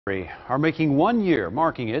Are making 1 year,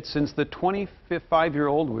 marking it since the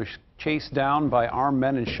 25-year-old was chased down by armed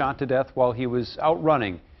men and shot to death while he was out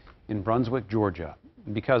running in Brunswick, Georgia.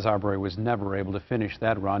 Because Arbery was never able to finish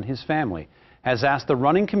that run, his family has asked the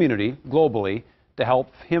running community globally to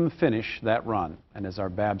help him finish that run. And as our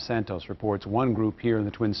Bab Santos reports, one group here in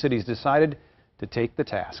the Twin Cities decided to take the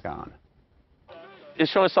task on. It's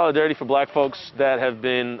showing solidarity for black folks that have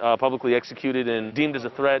been publicly executed and deemed as a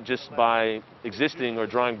threat just by existing or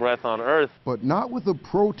drawing breath on Earth. But not with a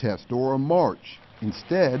protest or a march.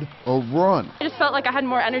 Instead, a run. I just felt like I had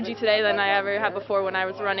more energy today than I ever had before when I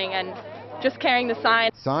was running, and just carrying the sign.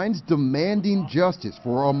 Signs demanding justice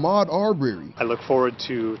for Ahmaud Arbery. I look forward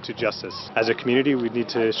to justice. As a community, we need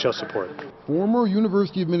to show support. Former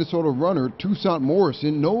University of Minnesota runner Toussaint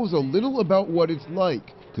Morrison knows a little about what it's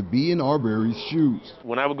like to be in Arbery's shoes.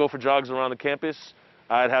 When I would go for jogs around the campus,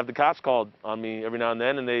 I'd have the cops called on me every now and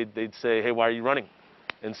then, and they'd say, "Hey, why are you running?"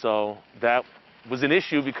 And so that was an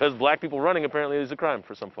issue because black people running apparently is a crime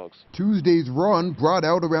for some folks. Tuesday's run brought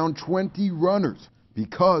out around 20 runners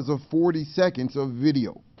because of 40 seconds of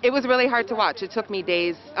video. It was really hard to watch. It took me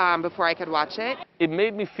days before I could watch it. It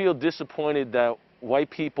made me feel disappointed that white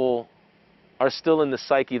people are still in the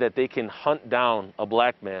psyche that they can hunt down a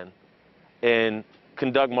black man and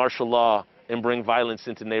conduct martial law and bring violence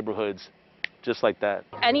into neighborhoods just like that.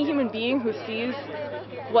 Any human being who sees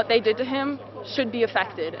what they did to him should be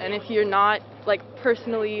affected. And if you're not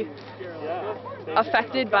personally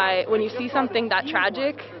affected by when you see something that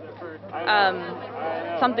tragic,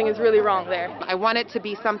 something is really wrong there. I want it to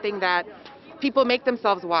be something that people make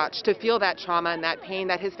themselves watch, to feel that trauma and that pain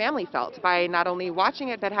that his family felt by not only watching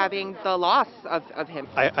it, but having the loss of him.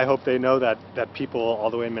 I hope they know that people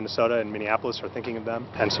all the way in Minnesota and Minneapolis are thinking of them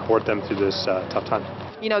and support them through this tough time.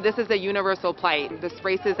 You know, this is a universal plight, this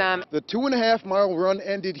racism. The 2.5-mile run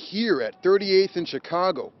ended here at 38th in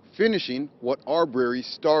Chicago, finishing what Arbery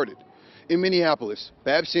started. In Minneapolis,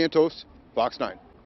 Bab Santos, Fox 9.